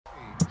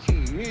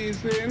He ain't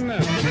saying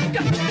nothing.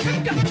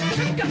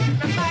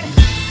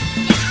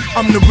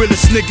 I'm the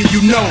realest nigga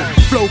you know.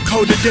 Flow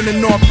colder than the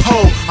North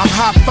Pole. I'm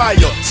hot fire,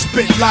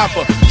 spit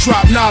lava,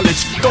 drop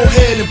knowledge. Go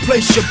ahead and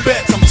place your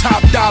bets, I'm top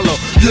dollar.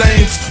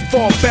 Lames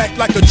fall back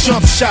like a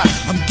jump shot.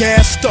 I'm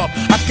gassed up,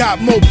 I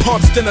got more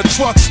pumps than a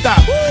truck stop.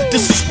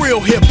 This is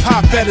real hip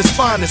hop at its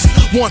finest.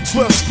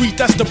 112th Street,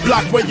 that's the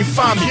block where you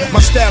find me.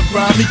 My style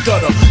grimy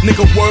gutter,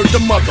 nigga word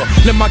the mother.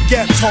 Let my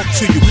gat talk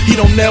to you, he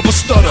don't never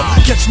stutter.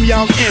 Catch me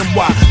out in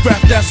NY,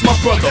 Grafh, that's my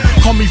brother.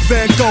 Call me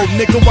Van Gogh,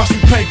 nigga, watch me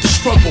paint the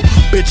struggle.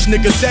 Bitch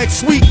niggas act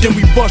sweet, then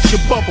we bust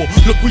your bubble.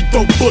 Look, we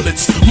throw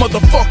bullets,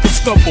 motherfuckers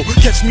stumble.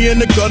 Catch me in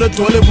the gutter,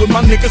 toilet with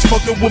my niggas,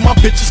 fucking with my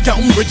bitches,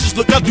 counting riches.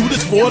 Look, I do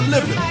this for a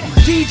living.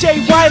 DJ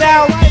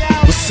Whiteowl.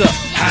 What's up?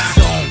 Hot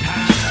zone.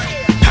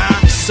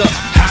 What's up?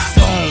 Hot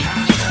zone.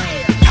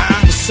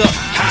 What's up?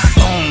 Hot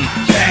zone.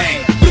 Bang.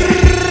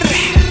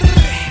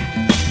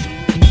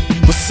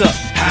 What's up?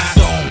 Hot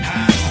zone.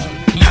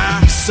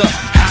 What's up?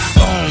 Hot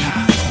zone.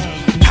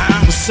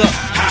 What's up?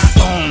 Hot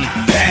zone.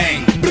 Bang.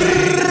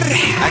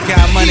 I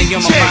got money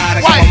on my mind,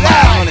 I got my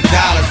mind on the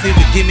dollar. See if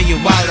you give me your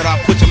wallet,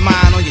 I'll put your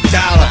mind on your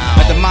dollar.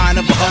 Like the mind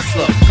of a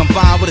hustler,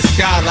 combined with a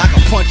scholar. I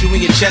can punch you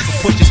in your chest and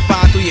put your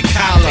spine through your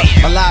collar.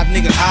 A live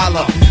nigga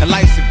holler, and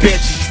life's a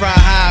bitch. You try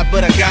hard,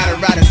 but I got it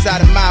right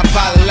inside of my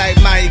pilot. Like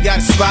mine, you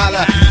gotta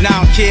swallow.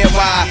 Now I don't care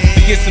why.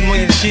 You get some on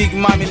your cheek,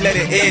 mommy, let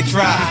it air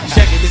dry.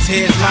 Check it, this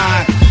here's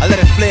mine, I let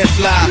it flare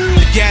fly.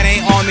 The gat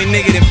ain't on me,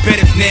 nigga, the bet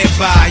is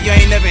nearby. You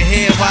ain't never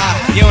hear why,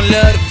 you don't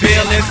love the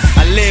feelings.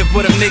 I live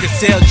with them niggas,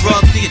 sell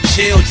drugs to your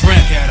children.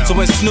 So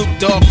when Snoop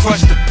Dogg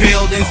crushed the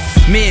buildings,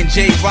 me and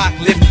J Rock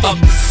lift up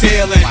the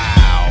ceiling.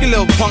 You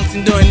little punks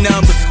ain't doing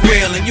nothing but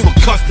squealing. You a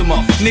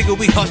customer, nigga,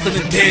 we hustlin'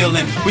 and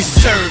dealin'. We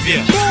serve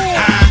you.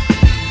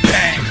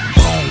 Bang,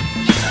 boom.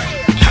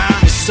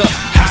 What's up?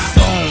 What's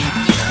up?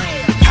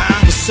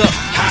 What's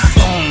up?